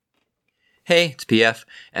Hey, it's PF,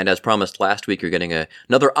 and as promised last week, you're getting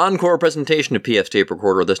another encore presentation of PF's Tape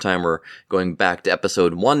Recorder. This time we're going back to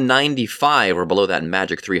episode 195, or below that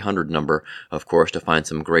magic 300 number, of course, to find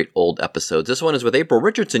some great old episodes. This one is with April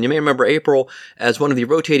Richardson. You may remember April as one of the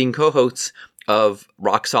rotating co-hosts of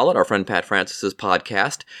Rock Solid, our friend Pat Francis's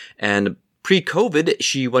podcast, and pre-COVID,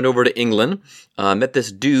 she went over to England, met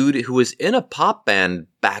this dude who was in a pop band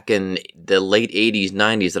back in the late 80s,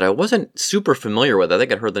 90s that I wasn't super familiar with. I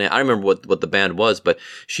think I'd heard the name. I don't remember what the band was, but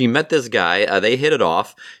she met this guy. They hit it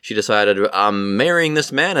off. She decided, I'm marrying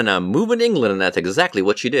this man and I'm moving to England, and that's exactly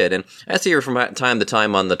what she did. And I see her from time to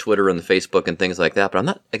time on the Twitter and the Facebook and things like that, but I'm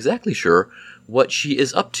not exactly sure what she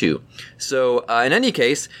is up to. So, in any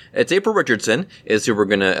case, it's April Richardson is who we're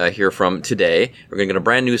going to hear from today. We're going to get a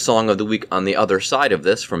brand new song of the week on the other side of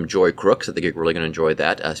this from Joy Crooks. I think you're really going to enjoy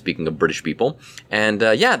that, speaking of British people. And,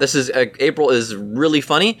 this is, April is really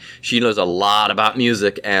funny. She knows a lot about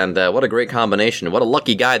music, and what a great combination. What a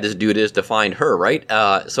lucky guy this dude is to find her, right?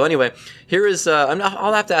 So anyway, here is,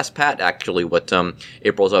 I'll have to ask Pat, actually, what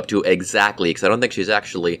April's up to exactly, because I don't think she's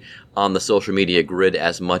actually on the social media grid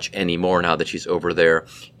as much anymore now that she's over there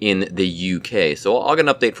in the UK. So I'll get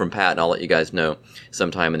an update from Pat, and I'll let you guys know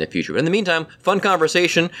sometime in the future. But in the meantime, fun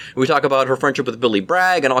conversation. We talk about her friendship with Billy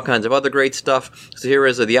Bragg and all kinds of other great stuff. So here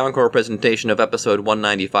is the encore presentation of episode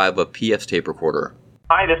 195 of PF's Tape Recorder.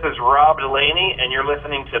 Hi, this is Rob Delaney, and you're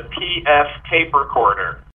listening to PF's Tape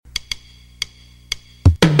Recorder.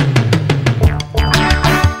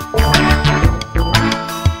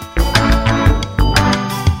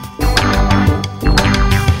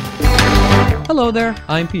 Hello there,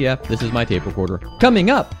 I'm PF, this is my tape recorder. Coming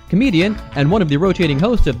up, comedian and one of the rotating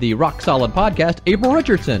hosts of the Rock Solid podcast, April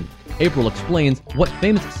Richardson. April explains what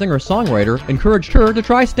famous singer-songwriter encouraged her to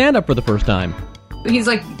try stand-up for the first time. He's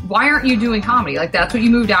like, why aren't you doing comedy? Like, that's what you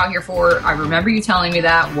moved out here for. I remember you telling me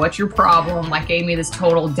that. What's your problem? Like, gave me this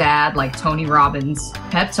total dad, like, Tony Robbins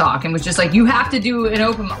pep talk and was just like, you have to do an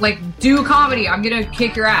open, like, do comedy. I'm gonna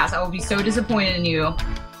kick your ass. I will be so disappointed in you.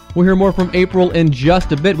 We'll hear more from April in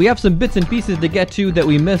just a bit. We have some bits and pieces to get to that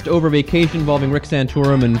we missed over vacation involving Rick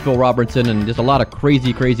Santorum and Phil Robertson and just a lot of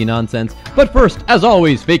crazy, crazy nonsense. But first, as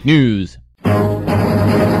always, fake news.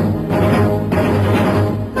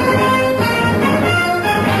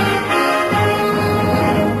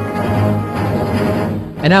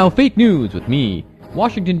 And now, fake news with me.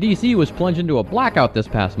 Washington, D.C. was plunged into a blackout this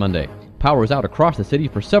past Monday. Power was out across the city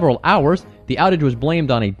for several hours. The outage was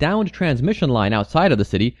blamed on a downed transmission line outside of the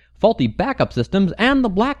city, faulty backup systems, and the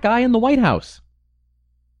black guy in the White House.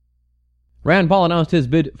 Rand Paul announced his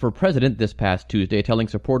bid for president this past Tuesday, telling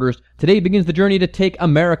supporters, today begins the journey to take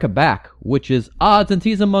America back, which is odd since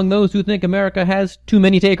he's among those who think America has too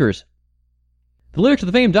many takers. The lyrics of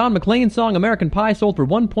the famed Don McLean song American Pie sold for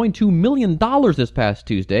 $1.2 million this past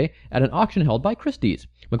Tuesday at an auction held by Christie's.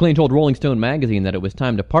 McLean told Rolling Stone magazine that it was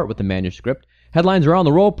time to part with the manuscript. Headlines around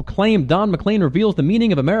the world proclaimed Don McLean reveals the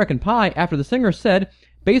meaning of American Pie after the singer said,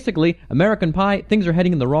 basically, American Pie, things are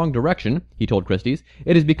heading in the wrong direction, he told Christie's.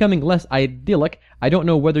 It is becoming less idyllic. I don't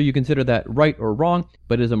know whether you consider that right or wrong,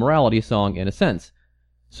 but it is a morality song in a sense.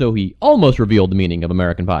 So he almost revealed the meaning of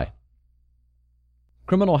American Pie.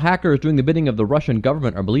 Criminal hackers doing the bidding of the Russian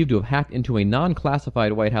government are believed to have hacked into a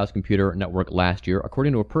non-classified White House computer network last year,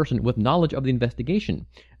 according to a person with knowledge of the investigation.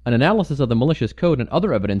 An analysis of the malicious code and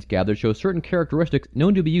other evidence gathered shows certain characteristics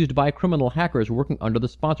known to be used by criminal hackers working under the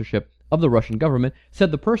sponsorship of the Russian government,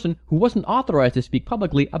 said the person who wasn't authorized to speak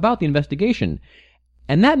publicly about the investigation.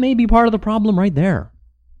 And that may be part of the problem right there.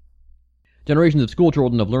 Generations of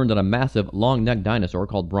schoolchildren have learned that a massive, long-necked dinosaur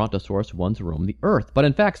called Brontosaurus once roamed the Earth, but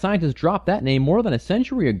in fact scientists dropped that name more than a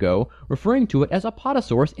century ago, referring to it as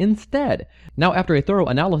Apatosaurus instead. Now, after a thorough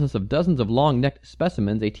analysis of dozens of long-necked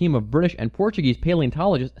specimens, a team of British and Portuguese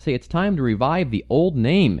paleontologists say it's time to revive the old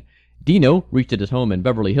name. Dino, reached at his home in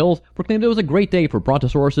Beverly Hills, proclaimed it was a great day for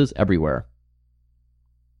Brontosauruses everywhere.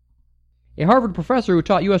 A Harvard professor who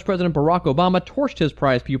taught U.S. President Barack Obama torched his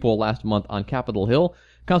prize pupil last month on Capitol Hill.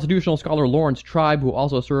 Constitutional scholar Lawrence Tribe, who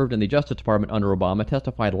also served in the Justice Department under Obama,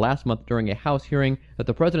 testified last month during a House hearing that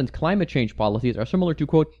the president's climate change policies are similar to,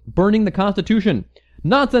 quote, burning the Constitution.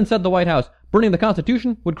 Nonsense, said the White House. Burning the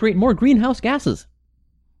Constitution would create more greenhouse gases.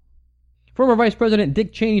 Former Vice President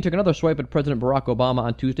Dick Cheney took another swipe at President Barack Obama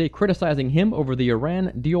on Tuesday, criticizing him over the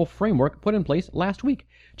Iran deal framework put in place last week.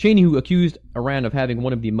 Cheney, who accused Iran of having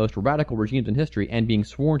one of the most radical regimes in history and being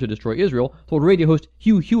sworn to destroy Israel, told radio host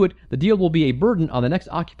Hugh Hewitt the deal will be a burden on the next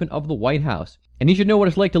occupant of the White House, and he should know what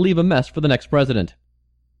it's like to leave a mess for the next president.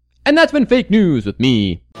 And that's been Fake News with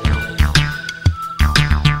me.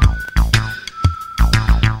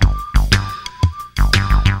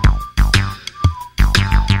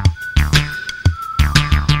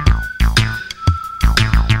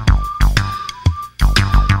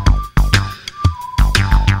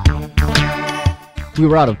 We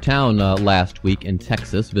were out of town last week in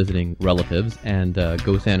Texas visiting relatives and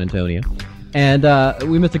go San Antonio. And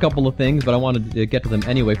we missed a couple of things, but I wanted to get to them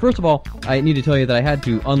anyway. First of all, I need to tell you that I had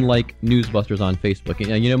to unlike Newsbusters on Facebook.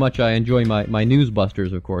 You know how much I enjoy my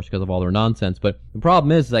Newsbusters, of course, because of all their nonsense. But the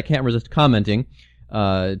problem is I can't resist commenting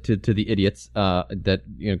to the idiots that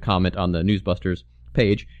comment on the Newsbusters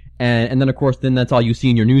page. And then, of course, that's all you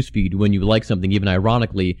see in your newsfeed when you like something. Even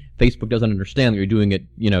ironically, Facebook doesn't understand that you're doing it,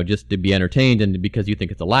 just to be entertained and because you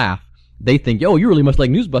think it's a laugh. They think, you really must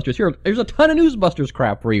like Newsbusters. There's a ton of Newsbusters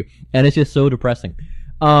crap for you. And it's just so depressing.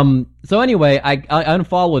 So anyway, I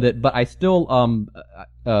unfollowed it, but I still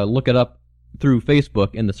look it up through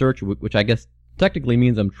Facebook in the search, which I guess technically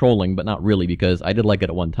means I'm trolling, but not really, because I did like it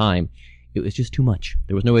at one time. It was just too much.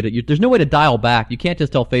 There's no way to dial back. You can't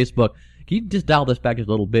just tell Facebook, can you just dial this back just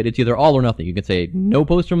a little bit? It's either all or nothing. You can say no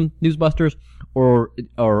post from Newsbusters or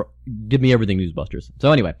give me everything Newsbusters.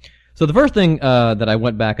 So anyway, so the first thing that I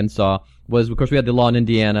went back and saw was, of course, we had the law in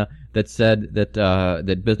Indiana that said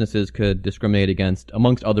that businesses could discriminate against,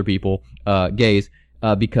 amongst other people, gays,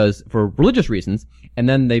 because for religious reasons. And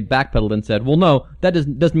then they backpedaled and said, well, no, that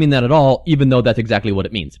doesn't mean that at all, even though that's exactly what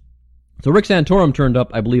it means. So Rick Santorum turned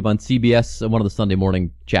up, I believe, on CBS, one of the Sunday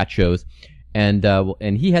morning chat shows, and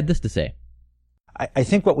he had this to say. I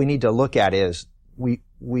think what we need to look at is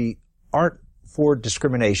we aren't for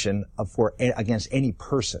discrimination against any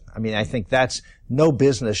person. I mean, I think that's no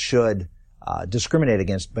business should discriminate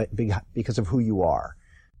against because of who you are.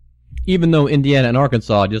 Even though Indiana and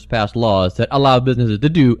Arkansas just passed laws that allow businesses to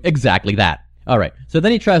do exactly that. All right. So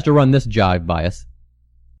then he tries to run this jive by us.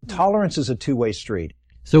 Tolerance is a two-way street.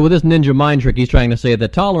 So with this ninja mind trick, he's trying to say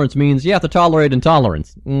that tolerance means you have to tolerate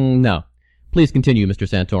intolerance. No. Please continue, Mr.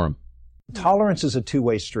 Santorum. Tolerance is a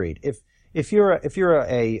two-way street. If you're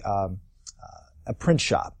a print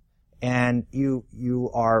shop and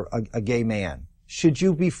you are a gay man, should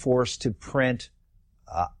you be forced to print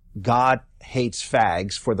God hates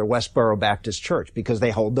fags for the Westboro Baptist Church because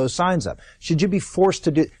they hold those signs up? Should you be forced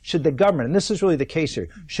to should the government, and this is really the case here,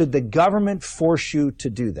 should the government force you to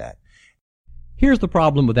do that? Here's the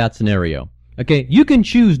problem with that scenario. Okay, you can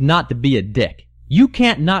choose not to be a dick. You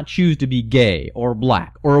can't not choose to be gay or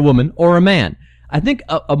black or a woman or a man. I think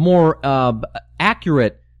a more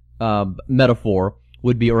accurate metaphor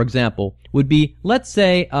would be, or example, would be, let's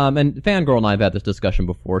say, and Fangirl and I have had this discussion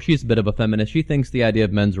before. She's a bit of a feminist. She thinks the idea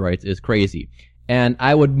of men's rights is crazy. And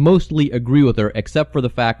I would mostly agree with her, except for the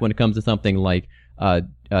fact when it comes to something like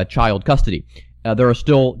child custody. There are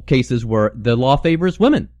still cases where the law favors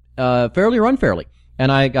women, fairly or unfairly.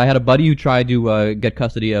 And I had a buddy who tried to get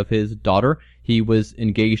custody of his daughter. He was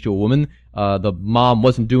engaged to a woman. The mom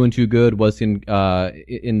wasn't doing too good, was in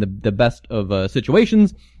the best of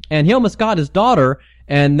situations, and he almost got his daughter,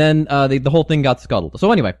 and then the whole thing got scuttled.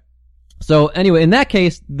 So anyway, in that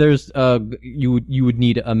case, there's you would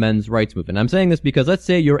need a men's rights movement. I'm saying this because let's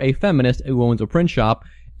say you're a feminist who owns a print shop,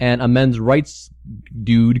 and a men's rights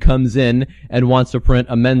dude comes in and wants to print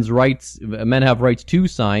a men have rights to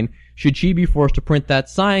sign. Should she be forced to print that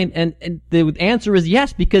sign? And the answer is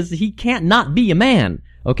yes, because he can't not be a man.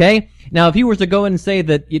 Okay? Now, if he was to go in and say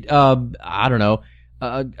that, I don't know,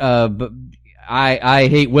 I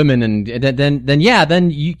hate women, and then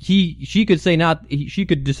she could say she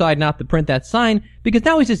could decide not to print that sign, because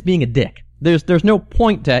now he's just being a dick. There's no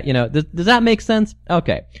point to, does that make sense?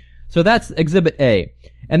 Okay. So that's Exhibit A.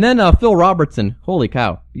 And then, Phil Robertson, holy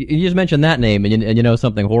cow. You just mentioned that name, and you know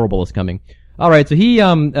something horrible is coming. Alright, so he,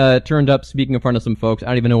 turned up speaking in front of some folks. I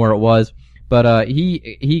don't even know where it was. But,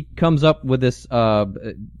 he comes up with this,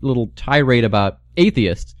 little tirade about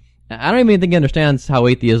atheists. I don't even think he understands how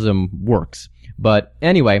atheism works. But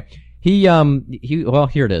anyway, well,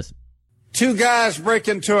 here it is. Two guys break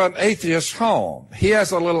into an atheist home. He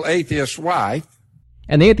has a little atheist wife.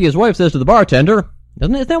 And the atheist wife says to the bartender,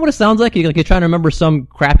 isn't that what it sounds like? Like you're trying to remember some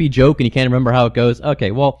crappy joke and you can't remember how it goes?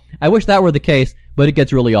 Okay, well, I wish that were the case, but it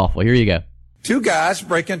gets really awful. Here you go. Two guys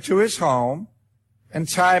break into his home and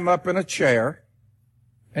tie him up in a chair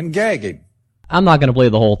and gag him. I'm not going to play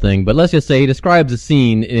the whole thing, but let's just say he describes a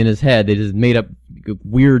scene in his head that is made up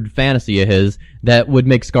weird fantasy of his that would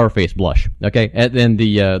make Scarface blush. Okay, and then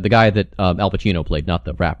the guy that Al Pacino played, not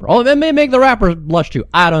the rapper. Oh, it may make the rapper blush too.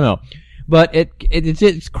 I don't know, but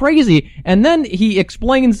it's crazy. And then he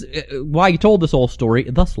explains why he told this whole story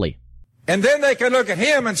thusly. And then they can look at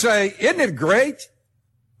him and say, "Isn't it great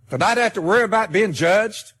to not have to worry about being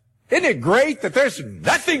judged? Isn't it great that there's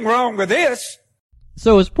nothing wrong with this?"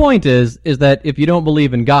 So his point is that if you don't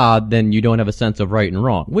believe in God, then you don't have a sense of right and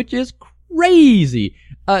wrong, which is crazy.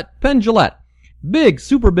 Penn Jillette,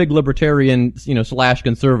 super big libertarian, /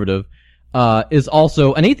 conservative, is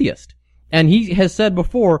also an atheist. And he has said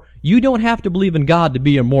before, you don't have to believe in God to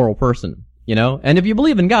be a moral person. You know, and if you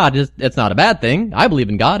believe in God, it's not a bad thing. I believe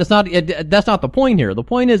in God. That's not the point here. The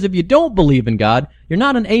point is, if you don't believe in God, you're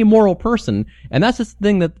not an amoral person. And that's the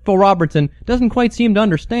thing that Phil Robertson doesn't quite seem to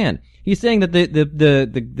understand. He's saying that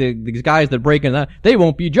these guys that break in, they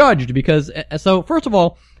won't be judged because, so first of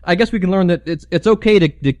all, I guess we can learn that it's okay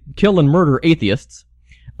to kill and murder atheists.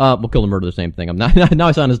 Well, kill and murder the same thing. Now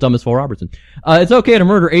I sound as dumb as Phil Robertson. It's okay to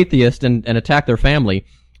murder atheists and attack their family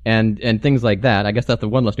and things like that. I guess that's the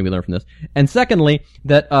one lesson we learned from this. And secondly,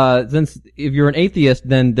 that since if you're an atheist,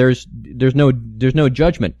 then there's no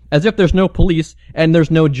judgment, as if there's no police and there's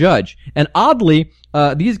no judge. And oddly,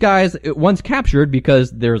 these guys, once captured because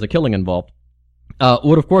there's a killing involved,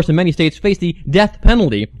 would of course in many states face the death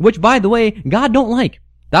penalty, which by the way, God don't like.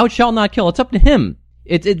 Thou shalt not kill. It's up to him.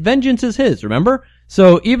 Vengeance is his, remember?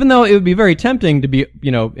 So even though it would be very tempting to be,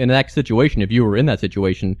 in that situation, if you were in that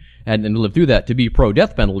situation and lived through that, to be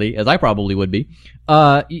pro-death penalty, as I probably would be,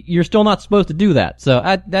 you're still not supposed to do that. So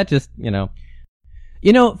that just,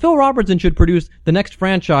 Phil Robertson should produce the next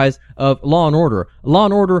franchise of Law and Order. Law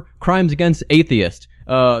and Order Crimes Against Atheists.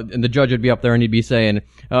 And the judge would be up there and he'd be saying,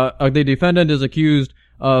 the defendants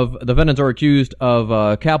are accused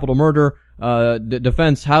of capital murder.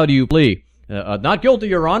 Defense, how do you plea? Not guilty,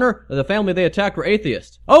 Your Honor. The family they attacked were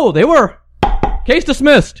atheists. Oh, they were. Case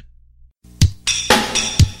dismissed.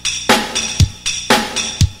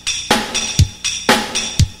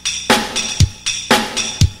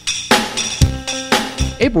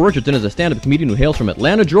 April Richardson is a stand-up comedian who hails from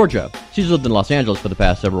Atlanta, Georgia. She's lived in Los Angeles for the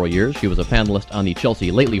past several years. She was a panelist on the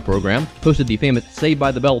Chelsea Lately program, hosted the famous Saved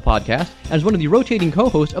by the Bell podcast, and is one of the rotating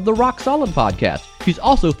co-hosts of the Rock Solid podcast. She's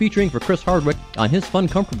also featuring for Chris Hardwick on his Fun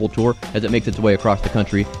Comfortable tour as it makes its way across the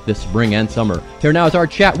country this spring and summer. Here now is our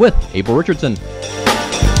chat with April Richardson.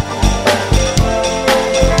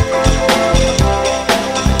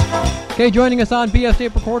 Okay, joining us on PF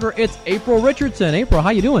Tape Recorder, it's April Richardson. April,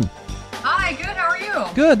 how you doing? Hi, good. How are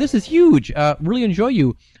you? Good. This is huge. Really enjoy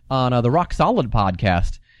you on the Rock Solid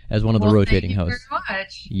podcast as one of the rotating hosts. Thank you very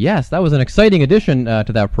much. Yes, that was an exciting addition to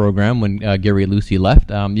that program when Gary and Lucy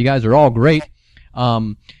left. You guys are all great.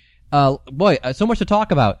 Boy, so much to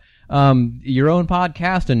talk about. Your own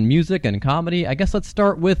podcast and music and comedy. I guess let's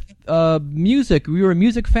start with music. Were you a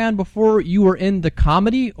music fan before you were into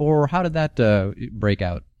comedy, or how did that break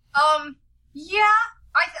out? Yeah.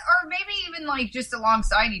 Or maybe even like just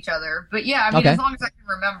alongside each other. But yeah, I mean, as long as I can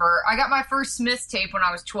remember. I got my first Smiths tape when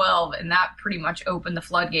I was 12, and that pretty much opened the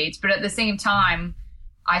floodgates. But at the same time,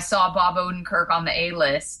 I saw Bob Odenkirk on the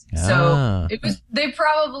A-list. So it was, they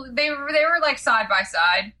were like side by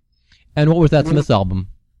side. And what was that Smiths album?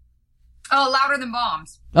 Oh, Louder Than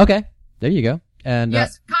Bombs. Okay. There you go. And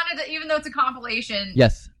yes, kind of, even though it's a compilation.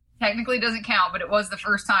 Yes. Technically doesn't count, but it was the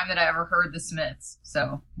first time that I ever heard the Smiths.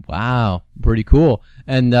 So wow, pretty cool.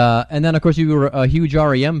 And then of course you were a huge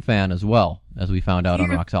REM fan as well, as we found out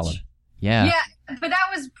on Rock Solid. Yeah, but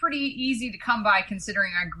that was pretty easy to come by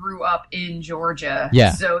considering I grew up in Georgia.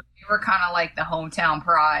 Yeah, so they were kind of like the hometown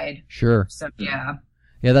pride. Sure. So yeah,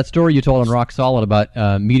 that story you told on Rock Solid about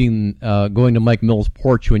going to Mike Mills'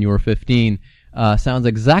 porch when you were 15 sounds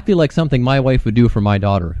exactly like something my wife would do for my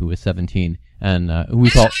daughter, who is 17. And my mom was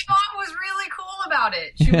really cool about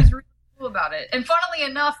it. She was really cool about it. And funnily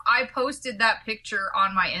enough, I posted that picture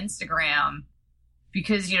on my Instagram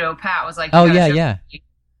because, Pat was like, oh, yeah.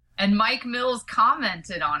 And Mike Mills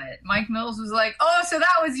commented on it. Mike Mills was like, oh, so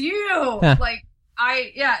that was you.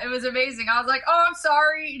 It was amazing. I was like, oh, I'm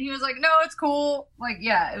sorry. And he was like, no, it's cool.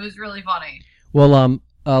 It was really funny. Well,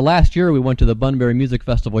 last year we went to the Bunbury Music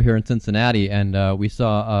Festival here in Cincinnati, and we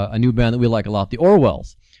saw a new band that we like a lot, the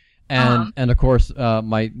Orwells. And of course,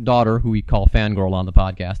 my daughter, who we call Fangirl on the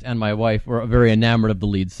podcast, and my wife were very enamored of the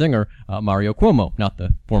lead singer, Mario Cuomo, not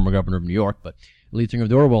the former governor of New York, but lead singer of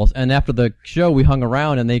the Orwells. And after the show, we hung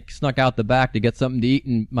around, and they snuck out the back to get something to eat,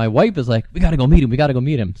 and my wife is like, we gotta go meet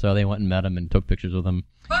him. So they went and met him and took pictures with him.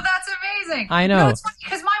 Well, that's amazing. I know. It's funny,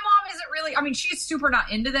 because my mom isn't really, she's super not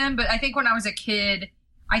into them, but I think when I was a kid,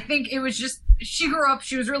 I think it was just, she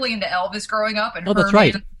was really into Elvis growing up, and that's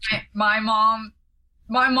right.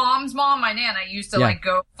 My mom's mom, my Nana, used to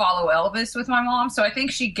go follow Elvis with my mom. So I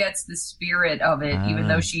think she gets the spirit of it, even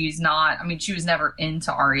though she's not, she was never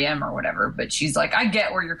into REM or whatever, but she's like, I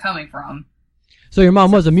get where you're coming from. So your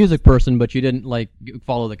mom was a music person, but she didn't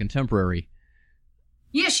follow the contemporary.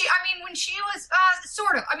 Yeah, when she was,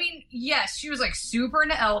 sort of, yes, she was super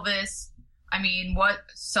into Elvis. What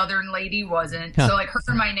Southern lady wasn't? So her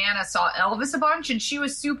and my Nana saw Elvis a bunch, and she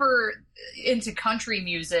was super into country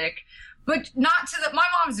music. But not to my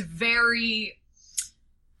mom's very,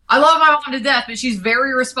 I love my mom to death, but she's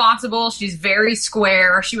very responsible. She's very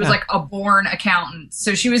square. She was like a born accountant.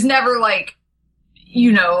 So she was never like,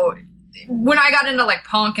 you know, when I got into like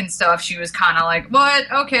punk and stuff, she was kind of like, what?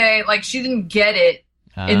 Okay. Like she didn't get it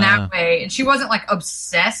in that way. And she wasn't like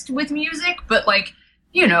obsessed with music, but like,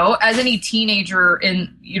 you know, as any teenager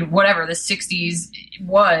in whatever the 60s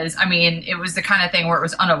was, I mean, it was the kind of thing where it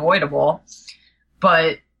was unavoidable.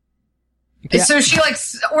 But so she like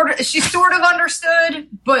she sort of understood,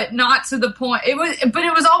 but not to the point. It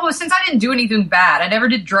was almost, since I didn't do anything bad, I never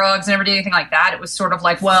did drugs, I never did anything like that. It was sort of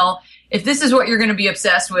like, well, if this is what you're going to be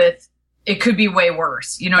obsessed with, it could be way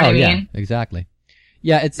worse. You know what I mean? Yeah, exactly.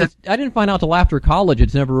 Yeah, it's I didn't find out till after college.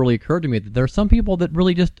 It's never really occurred to me that there are some people that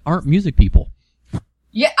really just aren't music people.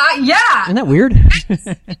 Yeah, yeah. Isn't that weird?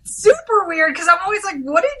 It's super weird because I'm always like,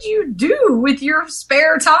 what did you do with your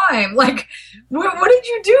spare time? Like, what did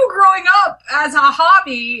you do growing up as a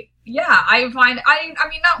hobby? Yeah, I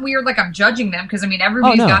mean, not weird like I'm judging them because, I mean,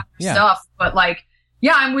 everybody's got their stuff, but like,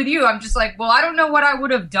 yeah, I'm with you. I'm just like, well, I don't know what I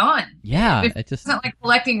would have done. Yeah. If it wasn't like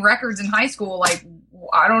collecting records in high school, like,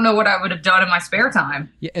 I don't know what I would have done in my spare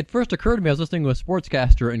time. Yeah, it first occurred to me, I was listening to a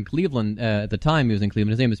sportscaster in Cleveland at the time. He was in Cleveland.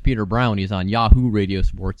 His name is Peter Brown. He's on Yahoo Radio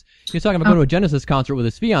Sports. He was talking about going to a Genesis concert with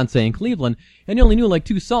his fiancée in Cleveland, and he only knew like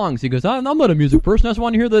 2 songs. He goes, I'm not a music person. I just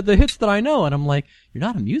want to hear the hits that I know. And I'm like, you're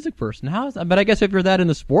not a music person. How is that? But I guess if you're that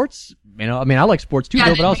into sports, you know, I mean, I like sports too,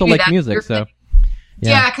 though, but I also like music. So,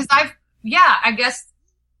 yeah, because I guess.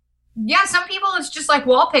 Yeah, some people it's just like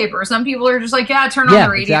wallpaper. Some people are just like, yeah, turn on the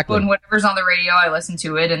radio and whatever's on the radio, I listen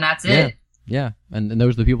to it, and that's it. Yeah, and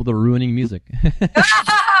those are the people that are ruining music. But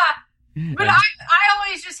I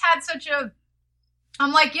always just had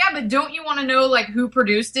I'm like, yeah, but don't you want to know like who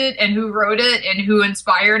produced it and who wrote it and who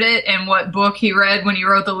inspired it and what book he read when he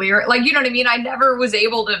wrote the lyric? Like, you know what I mean? I never was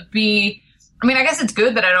able to be. I mean, I guess it's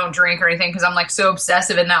good that I don't drink or anything because I'm like so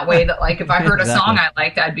obsessive in that way that like if I heard a song I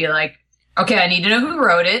liked, I'd be like, okay, I need to know who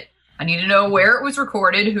wrote it. I need to know where it was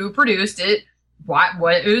recorded, who produced it, what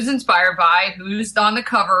it was inspired by, who's on the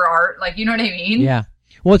cover art, like, you know what I mean? Yeah.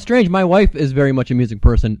 Well, it's strange. My wife is very much a music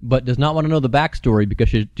person, but does not want to know the backstory because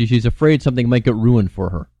she's afraid something might get ruined for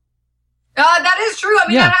her. That is true. I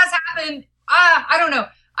mean, that has happened. I don't know.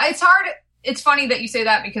 It's hard. It's funny that you say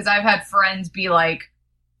that because I've had friends be like,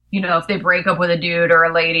 you know, if they break up with a dude or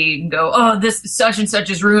a lady and go, oh, this such and such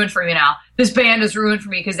is ruined for me now. This band is ruined for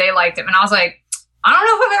me because they liked it. And I was like, I don't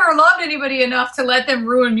know if I've ever loved anybody enough to let them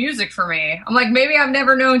ruin music for me. I'm like, maybe I've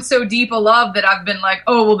never known so deep a love that I've been like,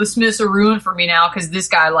 oh, well, the Smiths are ruined for me now because this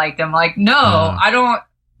guy liked them. Like, no,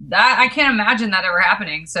 I can't imagine that ever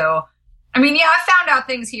happening. So, I mean, yeah, I found out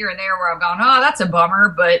things here and there where I've gone, oh, that's a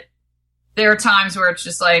bummer. But there are times where it's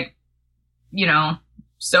just like, you know,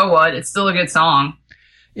 so what? It's still a good song.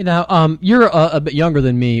 You know, you're a bit younger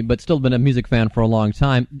than me, but still been a music fan for a long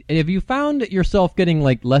time. Have you found yourself getting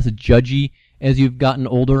like less judgy as you've gotten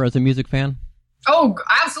older as a music fan? Oh,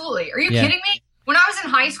 absolutely. Are you kidding me? When I was in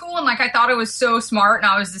high school and like I thought I was so smart and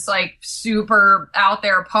I was this like super out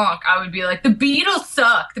there punk, I would be like, the Beatles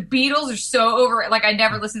suck. The Beatles are so over it. Like I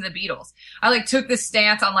never listened to the Beatles. I like took this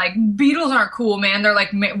stance on like, Beatles aren't cool, man. They're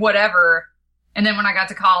like whatever. And then when I got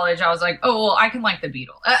to college, I was like, oh, well, I can like the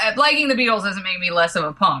Beatles. Liking the Beatles doesn't make me less of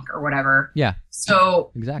a punk or whatever. Yeah.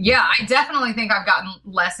 So, exactly. Yeah, I definitely think I've gotten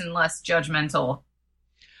less and less judgmental.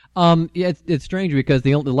 Yeah, it's strange because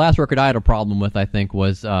the last record I had a problem with, I think,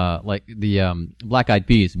 was like the Black Eyed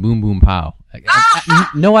Peas, Boom Boom Pow.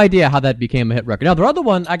 No idea how that became a hit record. Now, the other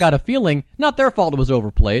one, I got a feeling, not their fault it was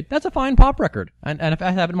overplayed. That's a fine pop record. And if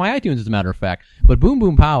I have it in my iTunes, as a matter of fact. But Boom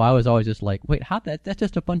Boom Pow, I was always just like, wait, that's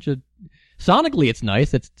just a bunch of... Sonically, it's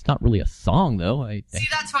nice. It's not really a song, though. See,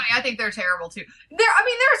 that's funny. I think they're terrible, too. There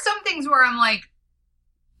are some things where I'm like,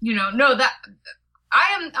 you know, no, that...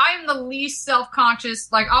 I am the least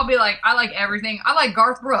self-conscious. Like, I'll be like, I like everything. I like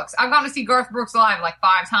Garth Brooks. I've gone to see Garth Brooks live like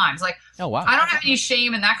 5 times. Like, oh, wow. I don't have any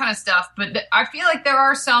shame in that kind of stuff, but I feel like there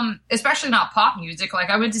are some, especially not pop music. Like,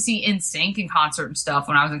 I went to see NSYNC in concert and stuff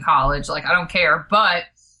when I was in college. Like, I don't care. But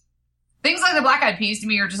things like the Black Eyed Peas to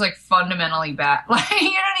me are just like fundamentally bad. Like, you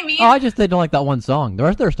know what I mean? Oh, they don't like that one song. The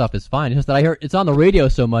rest of their stuff is fine. It's just that I hear it's on the radio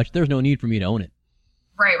so much, there's no need for me to own it.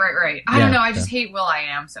 Right. I don't know. I just hate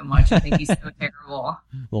will.i.am so much. I think he's so terrible.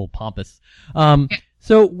 A little pompous.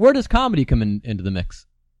 So where does comedy come into the mix?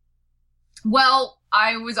 Well,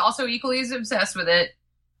 I was also equally as obsessed with it.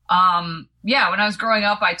 Yeah, when I was growing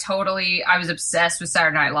up, I was obsessed with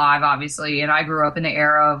Saturday Night Live, obviously. And I grew up in the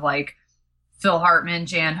era of like Phil Hartman,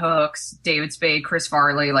 Jan Hooks, David Spade, Chris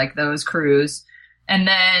Farley, like those crews. And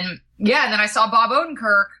then I saw Bob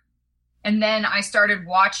Odenkirk. And then I started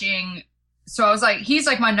watching... So I was like, he's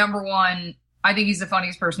like my number one. I think he's the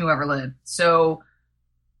funniest person who ever lived. So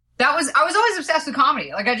I was always obsessed with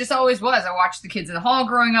comedy. Like I just always was. I watched The Kids in the Hall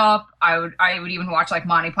growing up. I would even watch like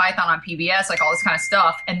Monty Python on PBS, like all this kind of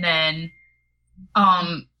stuff. And then,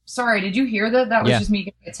 sorry, did you hear that? That was just me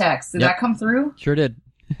getting a text. Did that come through? Sure did.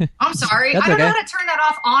 I'm sorry. I don't know how to turn that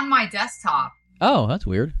off on my desktop. Oh, that's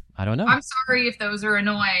weird. I don't know. I'm sorry if those are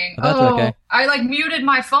annoying. That's okay. I like muted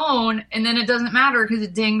my phone and then it doesn't matter because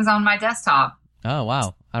it dings on my desktop. Oh,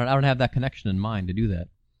 wow. I don't have that connection in mind to do that.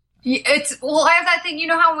 I have that thing, you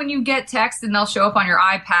know how when you get text and they'll show up on your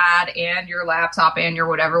iPad and your laptop and your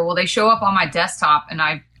whatever, well, they show up on my desktop and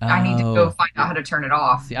I need to go find out how to turn it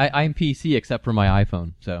off. See, I'm PC except for my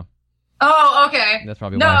iPhone, so. Oh, okay. That's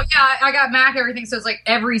probably why. Yeah, I got Mac and everything, so it's like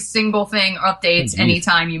every single thing updates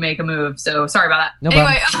anytime you make a move, so sorry about that. No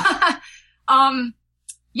anyway, problem.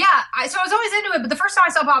 so I was always into it, but the first time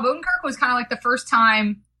I saw Bob Odenkirk was kind of like the first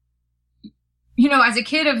time, you know, as a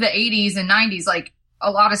kid of the 80s and 90s, like, a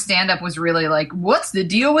lot of stand-up was really like, what's the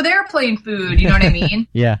deal with airplane food? You know what I mean?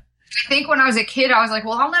 Yeah. I think when I was a kid, I was like,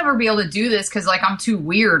 well, I'll never be able to do this because, like, I'm too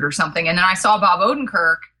weird or something. And then I saw Bob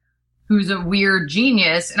Odenkirk, who's a weird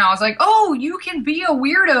genius, and I was like, oh, you can be a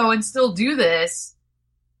weirdo and still do this.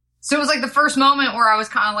 So it was like the first moment where I was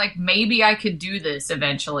kind of like, maybe I could do this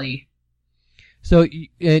eventually. So, do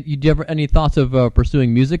you have any thoughts of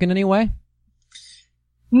pursuing music in any way?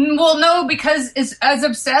 Well, no, because as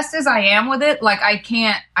obsessed as I am with it, like I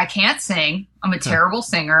can't sing. I'm a terrible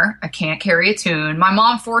singer. I can't carry a tune. My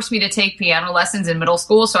mom forced me to take piano lessons in middle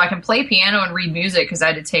school so I can play piano and read music because I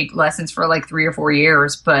had to take lessons for like 3 or 4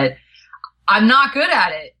 years, but I'm not good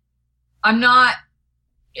at it.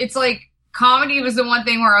 It's like comedy was the one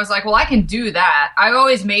thing where I was like, well, I can do that. I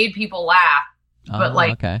always made people laugh,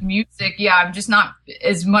 but music, I'm just not,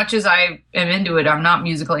 as much as I am into it, I'm not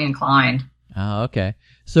musically inclined. Oh, okay.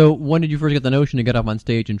 So when did you first get the notion to get up on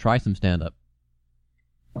stage and try some stand-up?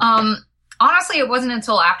 Honestly, it wasn't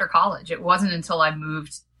until after college. It wasn't until I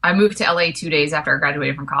moved to LA 2 days after I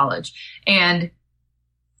graduated from college. And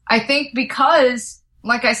I think because,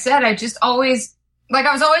 like I said, I was always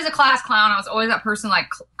a class clown. I was always that person like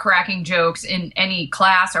cracking jokes in any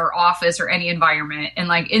class or office or any environment. And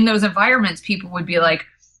like in those environments, people would be like,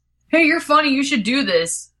 hey, you're funny. You should do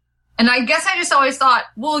this. And I guess I just always thought,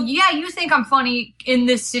 well, yeah, you think I'm funny in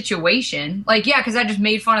this situation. Like, yeah, because I just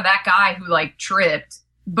made fun of that guy who, like, tripped.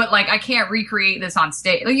 But, like, I can't recreate this on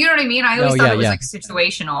stage. Like, you know what I mean? I always thought it was, like,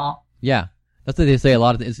 situational. Yeah. That's what they say. A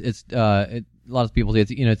lot of a lot of people say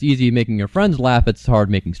it's easy making your friends laugh. It's hard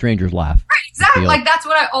making strangers laugh. Right, exactly. Like, that's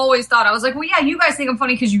what I always thought. I was like, well, yeah, you guys think I'm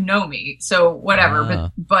funny because you know me. So,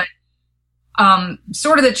 whatever. But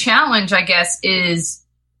sort of the challenge, I guess, is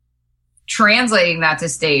translating that to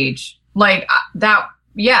stage like that.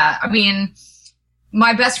 Yeah. I mean,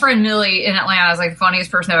 my best friend Millie in Atlanta is like the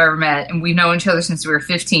funniest person I've ever met. And we've known each other since we were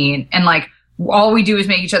 15. And like, all we do is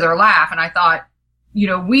make each other laugh. And I thought, you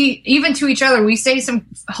know, we, even to each other, we say some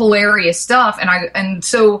hilarious stuff. And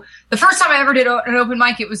so the first time I ever did an open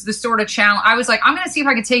mic, it was the sort of challenge. I was like, I'm going to see if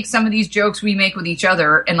I could take some of these jokes we make with each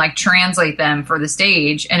other and like translate them for the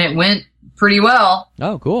stage. And it went pretty well.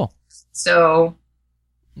 Oh, cool. So,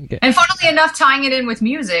 okay. And funnily enough, tying it in with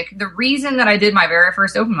music, the reason that I did my very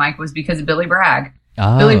first open mic was because of Billy Bragg.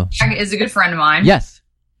 Oh. Billy Bragg is a good friend of mine. Yes.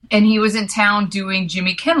 And he was in town doing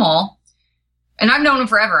Jimmy Kimmel. And I've known him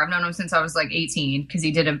forever. I've known him since I was like 18 because he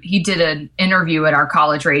did an interview at our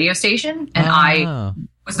college radio station. And I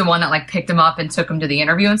was the one that like picked him up and took him to the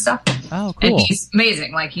interview and stuff. Oh, cool. And he's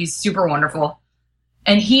amazing. Like he's super wonderful.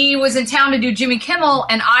 And he was in town to do Jimmy Kimmel.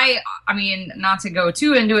 And I mean, not to go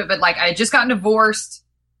too into it, but like I had just gotten divorced.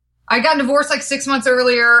 I got divorced like 6 months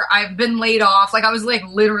earlier. I've been laid off. Like I was like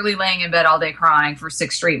literally laying in bed all day crying for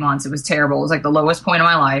 6 straight months. It was terrible. It was like the lowest point of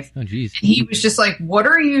my life. Oh, geez. And he was just like, what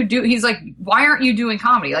are you doing? He's like, why aren't you doing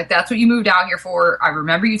comedy? Like that's what you moved out here for. I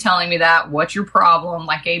remember you telling me that. What's your problem?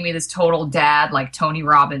 Like gave me this total dad, like Tony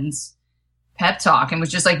Robbins pep talk and was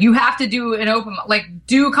just like, you have to do an open, like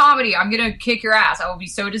do comedy. I'm going to kick your ass. I will be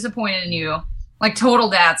so disappointed in you. Like total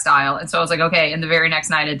dad style. And so I was like, okay. And the very next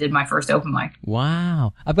night I did my first open mic.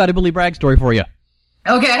 Wow. I've got a Billy Bragg story for you.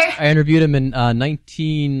 Okay. I interviewed him in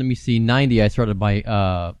 90. I started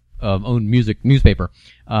my own music newspaper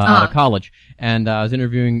out of college. And I was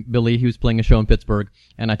interviewing Billy. He was playing a show in Pittsburgh.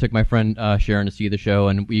 And I took my friend Sharon to see the show.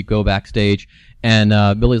 And we go backstage. And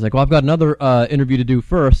Billy's like, well, I've got another interview to do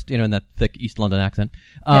first, you know, in that thick East London accent.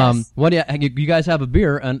 Yes. What do you guys have a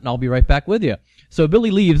beer? And I'll be right back with you. So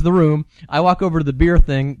Billy leaves the room. I walk over to the beer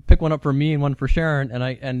thing, pick one up for me and one for Sharon, and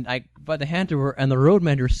I by the hand to her, and the road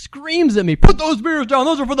manager screams at me, "Put those beers down!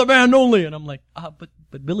 Those are for the band only!" And I'm like,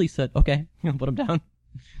 but Billy said, "Okay, I'll put them down."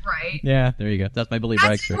 Right. Yeah, there you go. That's my Billy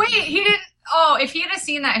Bragg story. Wait, he didn't. Oh, if he had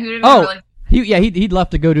seen that, he would have been really. He'd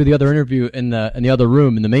left to go do the other interview in the other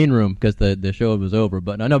room, in the main room, because the show was over.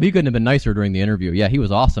 But no, he couldn't have been nicer during the interview. Yeah, he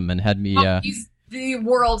was awesome and had me. He's the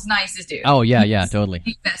world's nicest dude. Oh yeah, totally.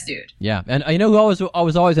 He's the best dude. Yeah, and you know who I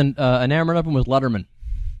was always enamored of him was Letterman.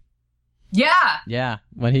 Yeah.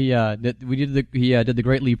 When he did the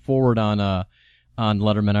great leap forward on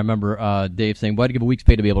Letterman. I remember Dave saying, "Why'd you give a week's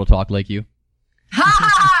pay to be able to talk like you?"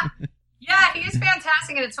 Yeah, he is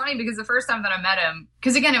fantastic, and it's funny because the first time that I met him,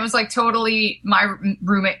 because again, it was like totally my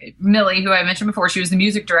roommate Millie, who I mentioned before. She was the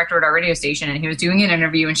music director at our radio station, and he was doing an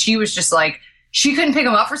interview, and she was just like, she couldn't pick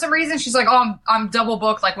him up for some reason. She's like, "Oh, I'm double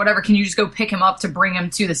booked, like whatever. Can you just go pick him up to bring him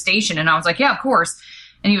to the station?" And I was like, "Yeah, of course."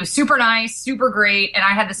 And he was super nice, super great. And I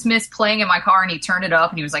had the Smiths playing in my car, and he turned it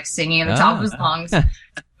up, and he was like singing at the top of his lungs. It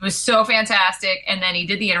was so fantastic. And then he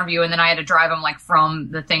did the interview, and then I had to drive him like from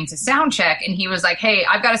the thing to sound check. And he was like, "Hey,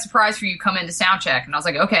 I've got a surprise for you. Come into sound check." And I was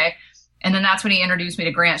like, "Okay." And then that's when he introduced me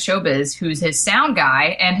to Grant Showbiz, who's his sound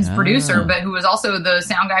guy and his producer, but who was also the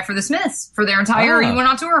sound guy for the Smiths for their entire, he went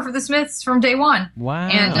on tour for the Smiths from day one. Wow.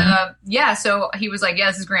 And, so he was like,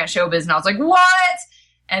 "Yeah, this is Grant Showbiz." And I was like, "What?"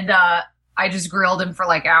 And, I just grilled him for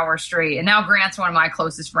like hours straight. And now Grant's one of my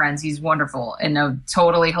closest friends. He's wonderful and a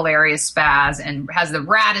totally hilarious spaz and has the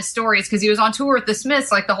raddest stories because he was on tour with the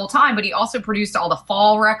Smiths like the whole time, but he also produced all the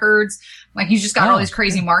fall records. Like he's just got all these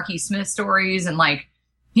crazy Marky Smith stories and like,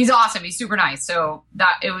 he's awesome. He's super nice. So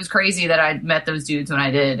it was crazy that I met those dudes when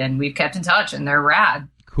I did, and we've kept in touch and they're rad.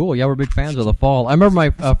 Cool. Yeah, we're big fans of the fall. I remember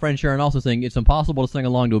my friend Sharon also saying it's impossible to sing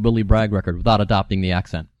along to a Billy Bragg record without adopting the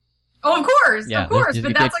accent. Oh, of course,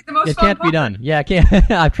 but that's like the most fun. It can't be done. Yeah, it can't.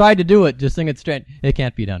 I've tried to do it, just sing it straight. It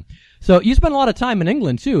can't be done. So you spent a lot of time in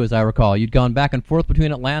England too, as I recall. You'd gone back and forth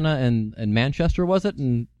between Atlanta and Manchester, was it,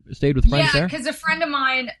 and stayed with friends there? Yeah, because a friend of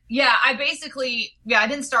mine. Yeah, I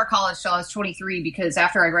didn't start college till I was 23 because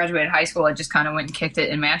after I graduated high school, I just kind of went and kicked it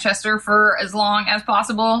in Manchester for as long as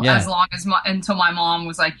possible, until my mom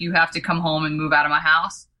was like, "You have to come home and move out of my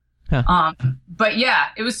house." Huh. But yeah,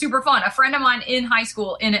 it was super fun. A friend of mine in high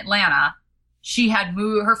school in Atlanta, she had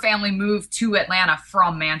her family moved to Atlanta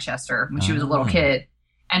from Manchester when she was a little kid,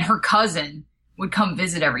 and her cousin would come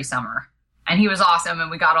visit every summer, and he was awesome and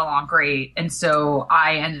we got along great. And so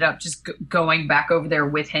I ended up just going back over there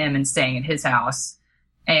with him and staying at his house.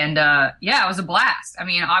 And, it was a blast. I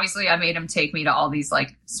mean, obviously I made him take me to all these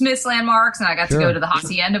like Smiths landmarks, and I got to go to the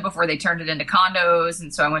Hacienda before they turned it into condos.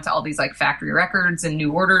 And so I went to all these like Factory Records and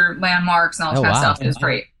New Order landmarks and all this kind of stuff. It was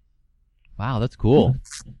great. Wow. That's cool.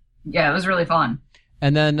 Yeah, it was really fun.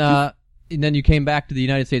 And then you came back to the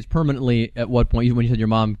United States permanently at what point? When you said your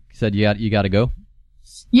mom said you got to go?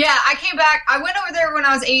 Yeah, I came back. I went over there when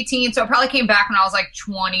I was 18. So I probably came back when I was like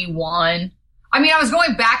 21. I mean, I was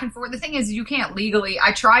going back and forth. The thing is, you can't legally.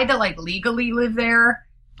 I tried to like legally live there,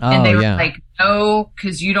 and they were like, "No,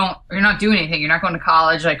 because you're not doing anything. You're not going to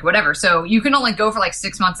college, like whatever." So you can only go for like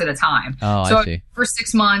 6 months at a time. Oh, so I see. For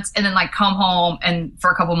 6 months, and then like come home and for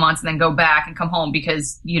a couple months, and then go back and come home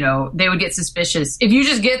because they would get suspicious if you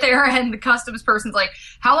just get there and the customs person's like,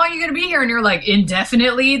 "How long are you going to be here?" And you're like,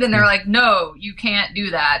 "Indefinitely." Then they're like, "No, you can't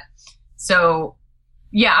do that." So.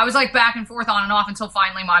 Yeah, I was like back and forth on and off until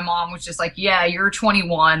finally my mom was just like, "Yeah, you're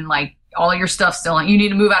 21, like all your stuff's still in. You need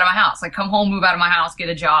to move out of my house. Like come home, move out of my house, get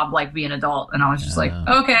a job, like be an adult." And I was just like,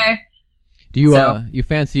 "Okay." Do you you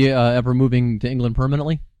fancy ever moving to England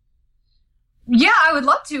permanently? Yeah, I would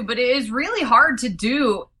love to, but it is really hard to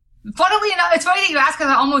do. Funnily enough, it's funny that you ask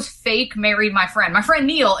because I almost fake married my friend. My friend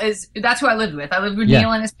Neil that's who I lived with. I lived with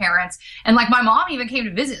Neil and his parents. And like my mom even came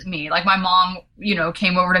to visit me. Like my mom,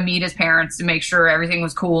 came over to meet his parents to make sure everything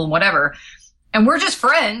was cool and whatever. And we're just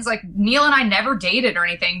friends. Like Neil and I never dated or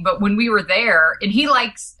anything, but when we were there and he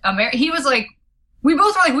likes he was like, we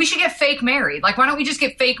both were like, we should get fake married. Like, why don't we just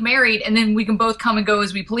get fake married and then we can both come and go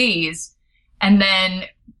as we please. And then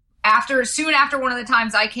soon after one of the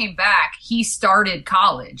times I came back, he started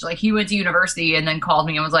college. Like he went to university and then called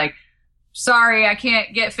me and was like, "Sorry, I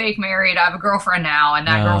can't get fake married. I have a girlfriend now." And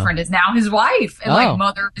that girlfriend is now his wife and like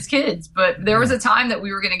mother of his kids. But there was a time that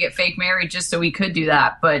we were going to get fake married just so we could do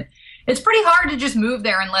that. But it's pretty hard to just move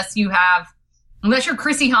there unless you're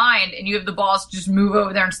Chrissy Hynde and you have the balls to just move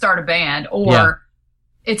over there and start a band, or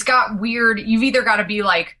it's got weird. You've either got to be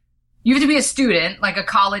like, you have to be a student, like a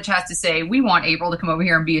college has to say, "We want April to come over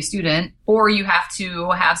here and be a student," or you have to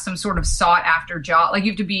have some sort of sought after job. Like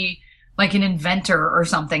you have to be like an inventor or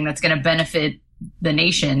something that's going to benefit the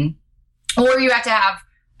nation, or you have to have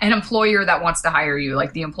an employer that wants to hire you.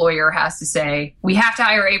 Like the employer has to say, "We have to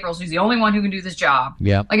hire April. She's the only one who can do this job."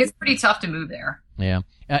 Yeah. Like it's pretty tough to move there. Yeah.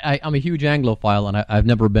 I'm a huge Anglophile and I've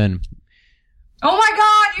never been. Oh my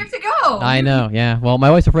God, you have to go. I know. Yeah. Well, my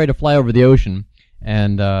wife's afraid to fly over the ocean.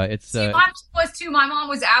 And it's See, was too. My mom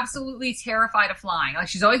was absolutely terrified of flying. Like,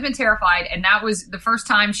 she's always been terrified, and that was the first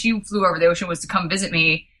time she flew over the ocean was to come visit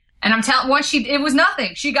me. And I'm telling, it was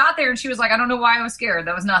nothing. She got there and she was like, I don't know why I was scared.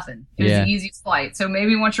 That was nothing. It was the easiest flight. So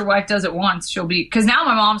maybe once your wife does it once, she'll be, because now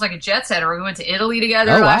my mom's like a jet setter. We went to Italy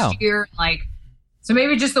together last year. Like, so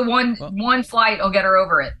maybe just the one flight will get her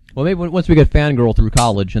over it. Well, maybe once we get Fangirl through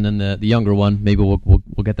college, and then the younger one, maybe we'll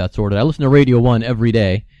get that sorted. I listen to Radio 1 every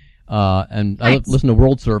day, and nice. I listen to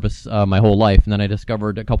World Service my whole life, and then I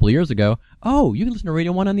discovered a couple of years ago, oh, you can listen to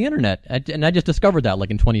Radio 1 on the internet, and I just discovered that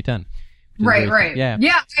like in 2010. Right. Yeah.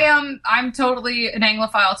 I'm totally an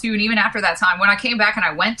Anglophile too, and even after that time, when I came back and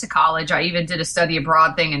I went to college, I even did a study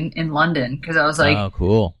abroad thing in London because I was like, oh,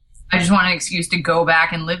 cool. I just want an excuse to go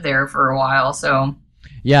back and live there for a while. So.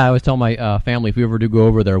 Yeah, I always tell my family if we ever do go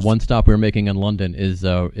over there, one stop we were making in London is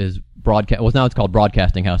broadcast. Well, now it's called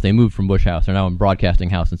Broadcasting House. They moved from Bush House. They're now in Broadcasting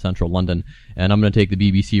House in central London, and I'm going to take the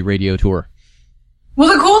BBC radio tour.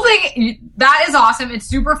 Well, the cool thing, that is awesome. It's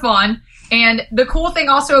super fun. And the cool thing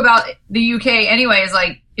also about the UK anyway is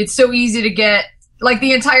like, it's so easy to get, like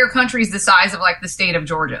the entire country is the size of like the state of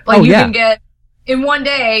Georgia. Like can get, in one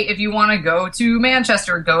day, if you want to go to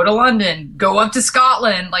Manchester, go to London, go up to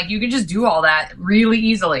Scotland, like you can just do all that really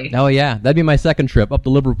easily. Oh yeah, that'd be my second trip up to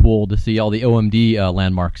Liverpool to see all the OMD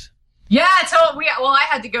landmarks. Yeah, I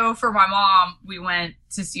had to go for my mom. We went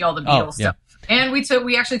to see all the Beatles stuff. And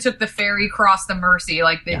we actually took the ferry across the Mersey,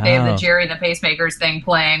 like they have the Jerry and the Pacemakers thing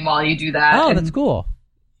playing while you do that. Oh, that's cool.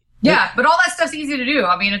 Yeah, but all that stuff's easy to do.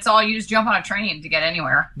 I mean, it's all, you just jump on a train to get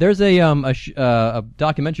anywhere. There's a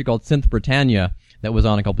documentary called Synth Britannia that was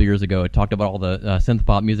on a couple of years ago. It talked about all the synth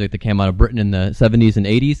pop music that came out of Britain in the 70s and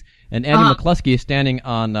 80s. And Andy McCluskey is standing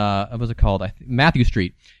on, what was it called? Matthew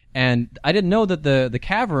Street. And I didn't know that the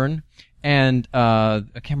Cavern and, I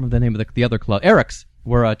can't remember the name of the other club, Eric's,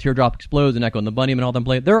 where Teardrop Explodes and Echo and the Bunnymen and all them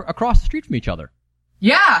play, they're across the street from each other.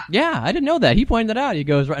 Yeah. Yeah, I didn't know that. He pointed it out. He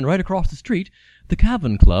goes, right across the street, the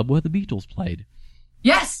Cavern Club where the Beatles played.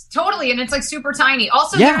 Yes, totally. And it's like super tiny.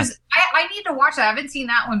 Also, there's, I need to watch that. I haven't seen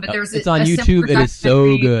that one, but there's it's on YouTube. It is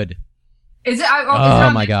so good. Is it? Oh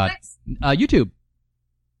my God. YouTube.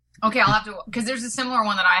 Okay, I'll have to, because there's a similar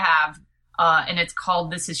one that I have. And it's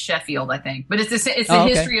called This Is Sheffield, I think. But it's the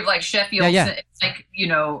history of like Sheffield. Yeah. It's like,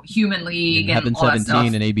 Human League and Heaven all that 17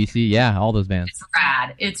 stuff. and ABC. Yeah, all those bands.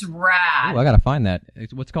 It's rad. Ooh, I gotta find that.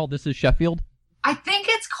 What's called This Is Sheffield? I think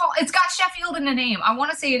it's got Sheffield in the name. I want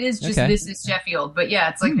to say it is just This Is Sheffield. But yeah,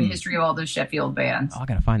 it's like the history of all those Sheffield bands. Oh, I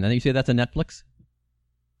gotta find that. You say that's a Netflix?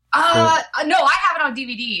 No, I have it on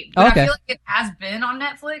DVD. But I feel like it has been on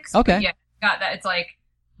Netflix. Okay. But yeah, got that. It's like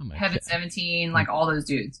Heaven 17, like all those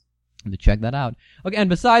dudes. To check that out. Okay, and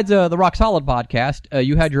besides the Rock Solid podcast,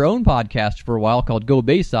 you had your own podcast for a while called Go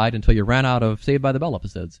Bayside until you ran out of Saved by the Bell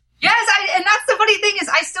episodes. Yes, and that's the funny thing is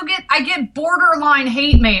I get borderline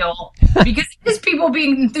hate mail because it's people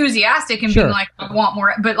being enthusiastic and being like, I want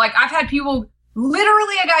more. But like I've had people,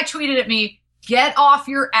 literally a guy tweeted at me, get off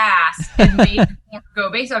your ass and make more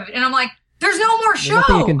Go Bayside. And I'm like, there's no more show.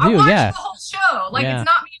 You can do, I watched the whole show. Like it's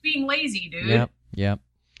not me being lazy, dude. Yep.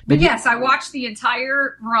 But yes, I watched the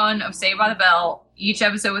entire run of Saved by the Bell, each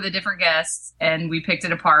episode with a different guest, and we picked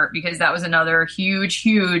it apart because that was another huge,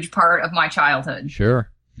 huge part of my childhood. Sure.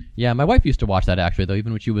 Yeah, my wife used to watch that actually, though,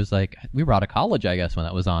 even when she was like, we were out of college, I guess, when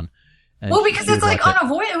that was on. And well, because it's like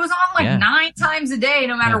unavoidable. It was on like 9 times a day,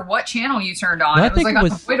 no matter what channel you turned on. It was like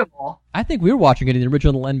unavoidable. I think we were watching it in the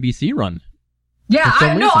original NBC run. Yeah,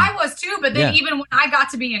 I was too, but then even when I got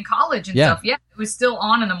to be in college and stuff, it was still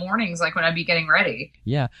on in the mornings, like when I'd be getting ready.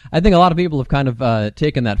 Yeah, I think a lot of people have kind of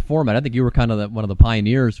taken that format. I think you were kind of one of the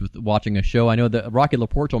pioneers with watching a show. I know that Rocky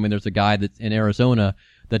Laporte told me there's a guy that's in Arizona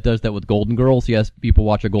that does that with Golden Girls. He has people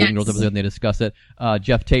watch a Golden Girls episode and they discuss it.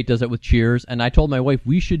 Jeff Tate does it with Cheers, and I told my wife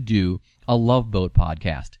we should do a Love Boat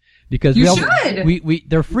podcast because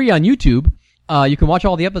they're free on YouTube. You can watch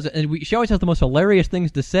all the episodes, and she always has the most hilarious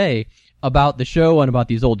things to say about the show and about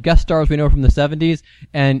these old guest stars we know from the 70s,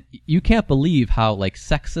 and you can't believe how like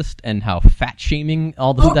sexist and how fat shaming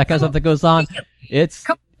all that kind of stuff that goes on. It's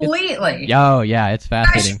completely. It's fascinating.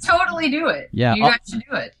 I should totally do it. Yeah, you guys should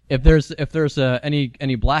do it. If there's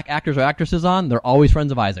any black actors or actresses on, they're always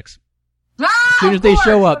friends of Isaac's. As soon as they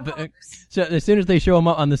show up, so as soon as they show them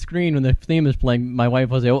up on the screen when the theme is playing, my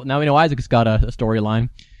wife will say, "Oh, now we know Isaac's got a storyline."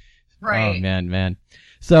 Right. Oh man.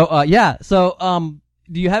 So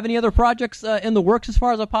do you have any other projects in the works as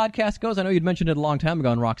far as a podcast goes? I know you'd mentioned it a long time ago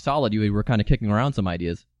on Rock Solid. You were kind of kicking around some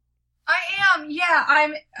ideas. I am. Yeah.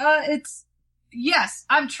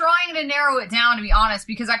 I'm trying to narrow it down, to be honest,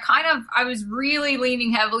 because I was really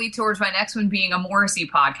leaning heavily towards my next one being a Morrissey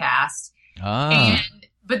podcast.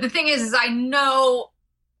 But the thing is I know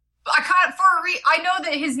I know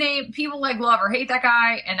that his name, people like love or hate that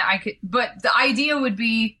guy, and but the idea would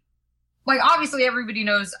be, like, obviously everybody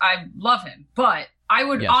knows I love him, but I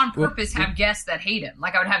would on purpose have guests that hate him.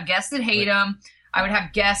 Like, I would have guests that hate him. I would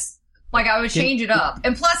have guests, like, I would change it up.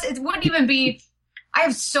 And plus, it wouldn't even be, I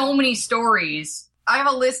have so many stories. I have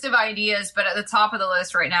a list of ideas, but at the top of the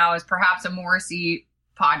list right now is perhaps a Morrissey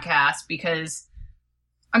podcast, because,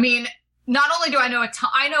 I mean, not only do I know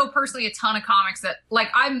I know personally a ton of comics that, like,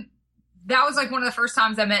 that was like one of the first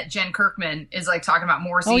times I met Jen Kirkman, is like talking about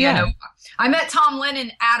Morrissey. Oh, yeah. I met Tom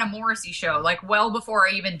Lennon at a Morrissey show, like well before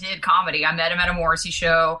I even did comedy. I met him at a Morrissey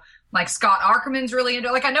show. Like, Scott Ackerman's really into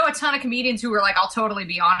it. Like, I know a ton of comedians who are like, I'll totally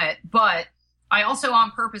be on it. But I also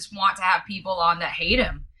on purpose want to have people on that hate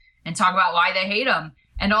him and talk about why they hate him.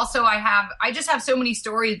 And also I just have so many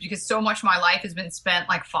stories, because so much of my life has been spent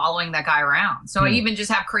like following that guy around. So I even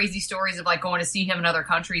just have crazy stories of like going to see him in other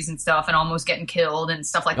countries and stuff and almost getting killed and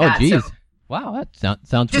stuff like that. Geez. So wow, that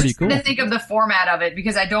sounds pretty cool. Just to think of the format of it,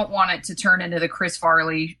 because I don't want it to turn into the Chris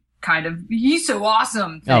Farley kind of, he's so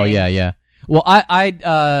awesome thing. Oh, yeah. Well,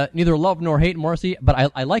 I neither love nor hate Morrissey,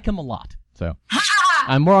 but I like him a lot. So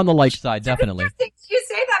I'm more on the like side, definitely. It's interesting you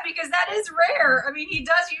say that, because that is rare. I mean, he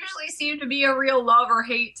does usually seem to be a real love or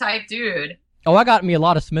hate type dude. Oh, I got me a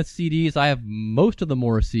lot of Smith CDs. I have most of the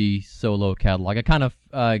Morrissey solo catalog. I kind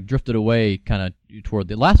of drifted away kind of toward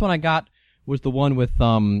the last one I got was the one with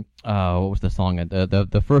what was the song?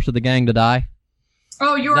 The first of the gang to die.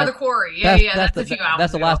 Oh, You Are the Quarry. That's a few albums.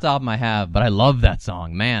 That's the last album I have, but I love that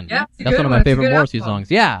song, man. Yeah, that's one of my favorite Morrissey songs.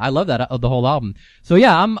 Yeah, I love that the whole album. So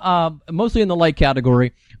yeah, I'm mostly in the like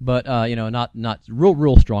category, but not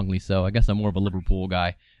real strongly so. I guess I'm more of a Liverpool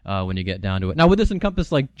guy when you get down to it. Now, would this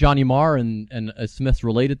encompass like Johnny Marr and Smith's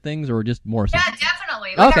related things, or just Morrissey? Yeah,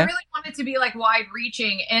 definitely. Like, okay. I really want it to be like wide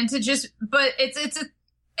reaching and to just, but and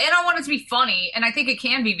I want it to be funny, and I think it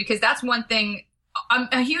can be, because that's one thing.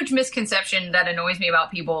 A huge misconception that annoys me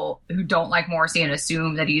about people who don't like Morrissey and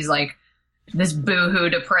assume that he's like this boohoo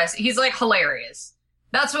depressed. He's like hilarious.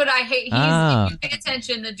 That's what I hate. If you pay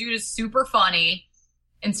attention, the dude is super funny.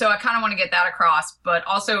 And so I kind of want to get that across, but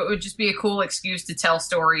also it would just be a cool excuse to tell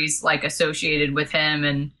stories like associated with him.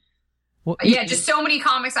 And just so many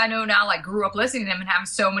comics I know now, like, grew up listening to him and have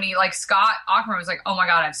so many, like, Scott Ackerman was like, oh my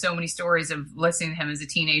God, I have so many stories of listening to him as a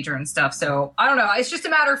teenager and stuff. So I don't know. It's just a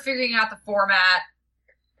matter of figuring out the format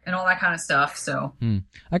and all that kind of stuff. So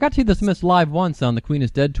I got to see the Smiths live once on the Queen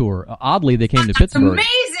is Dead tour. Oddly, they came to Pittsburgh.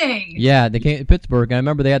 Amazing. Yeah, they came to Pittsburgh. And I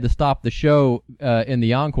remember they had to stop the show in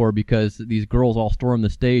the encore because these girls all stormed the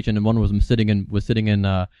stage, and one was sitting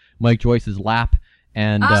in Mike Joyce's lap,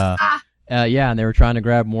 and and they were trying to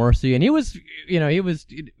grab Morrissey, and he was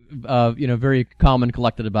very calm and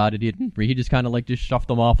collected about it. He just kind of like just shuffled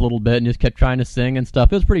them off a little bit and just kept trying to sing and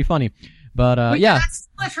stuff. It was pretty funny. But that's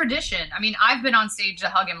still a tradition. I mean, I've been on stage to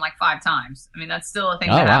hug him like 5 times. I mean, that's still a thing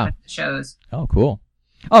that happens at shows. Oh, cool.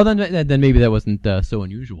 Oh, then maybe that wasn't so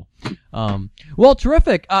unusual. Well,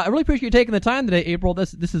 terrific. I really appreciate you taking the time today, April.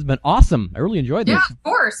 This has been awesome. I really enjoyed this. Yeah, of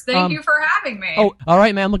course. Thank you for having me. Oh, all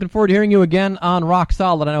right, man. I'm looking forward to hearing you again on Rock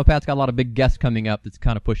Solid. I know Pat's got a lot of big guests coming up that's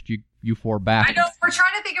kind of pushed you four back. I know. We're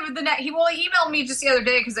trying to think of the next. He emailed me just the other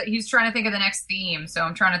day because he's trying to think of the next theme. So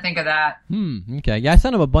I'm trying to think of that. Okay. Yeah, I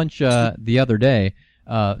sent him a bunch the other day.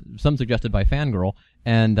 Some suggested by Fangirl,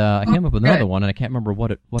 and I came up with another one, and I can't remember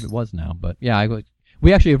what it was now. But yeah,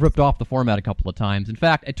 we actually have ripped off the format a couple of times. In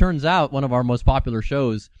fact, it turns out one of our most popular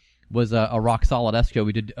shows was a Rock Solid-esque show.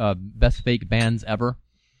 We did Best Fake Bands Ever.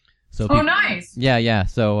 So nice. Yeah.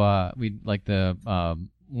 So we like the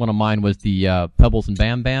one of mine was the Pebbles and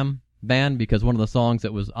Bam Bam band, because one of the songs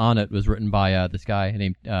that was on it was written by this guy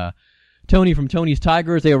named Tony from Tony's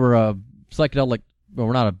Tigers. They were a psychedelic,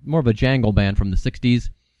 more of a jangle band from the 60s.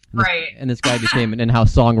 Right. And this guy became an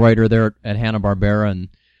in-house songwriter there at Hanna-Barbera, and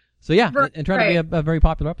so yeah, and trying to be a very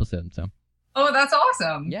popular episode. So. Oh, that's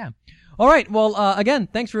awesome. Yeah. All right. Well, again,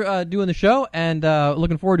 thanks for doing the show, and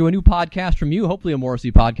looking forward to a new podcast from you. Hopefully, a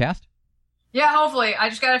Morrissey podcast. Yeah, hopefully. I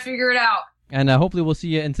just got to figure it out. And hopefully, we'll see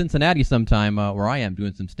you in Cincinnati sometime, where I am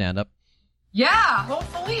doing some stand-up. Yeah,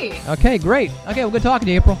 hopefully. Okay, great. Okay, well, good talking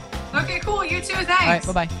to you, April. Okay, cool. You too. Thanks.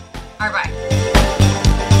 All right. Bye-bye. All right, bye.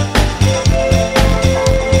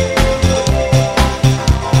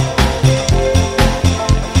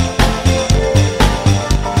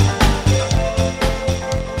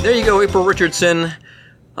 There you go, April Richardson.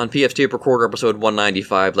 On PF's Tape Recorder, episode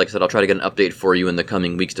 195, like I said, I'll try to get an update for you in the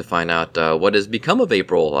coming weeks to find out what has become of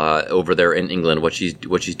April over there in England, what she's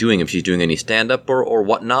doing, if she's doing any stand-up or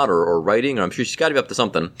whatnot, or writing. I'm sure she's got to be up to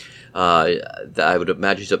something. I would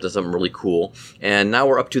imagine she's up to something really cool. And now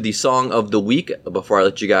we're up to the Song of the Week. Before I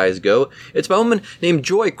let you guys go, it's by a woman named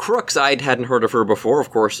Joy Crooks. I hadn't heard of her before. Of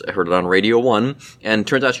course, I heard it on Radio 1, and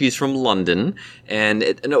turns out she's from London. And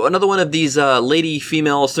another one of these lady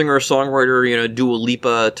female singer-songwriter, Dua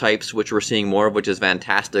Lipa types, which we're seeing more of, which is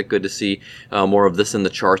fantastic. Good to see more of this in the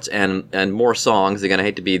charts and more songs. Again, I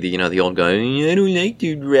hate to be the old guy. I don't like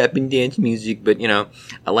to rap and dance music, but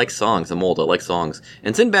I like songs. I'm old. I like songs.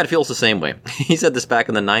 And Sinbad feels the same way. He said this back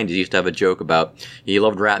in the 90s. He used to have a joke about he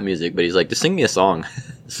loved rap music, but he's like, just sing me a song.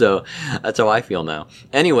 So that's how I feel now.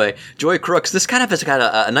 Anyway, Joy Crooks, this kind of has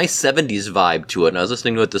got a nice 70s vibe to it. And I was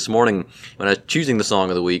listening to it this morning when I was choosing the Song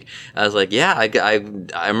of the Week. I was like, yeah,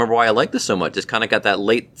 I remember why I like this so much. It's kind of got that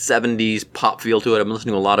late 70s pop feel to it. I'm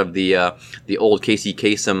listening to a lot of the old Casey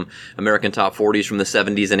Kasem American Top 40s from the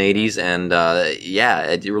 70s and 80s. And yeah,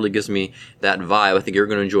 it really gives me that vibe. I think you're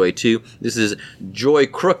going to enjoy it too. This is Joy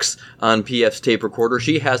Crooks on PF's Tape Recorder.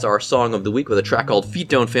 She has our Song of the Week with a track called Feet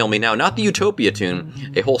Don't Fail Me Now. Not the Utopia tune.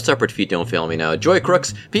 A whole separate Feet Don't Fail Me Now. Joy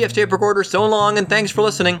Crooks, PF Tape Recorder, so long, and thanks for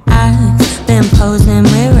listening. I've been posing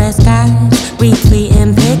with red skies,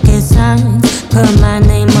 retweeting picket signs, put my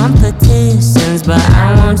name on petitions, but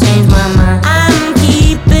I won't change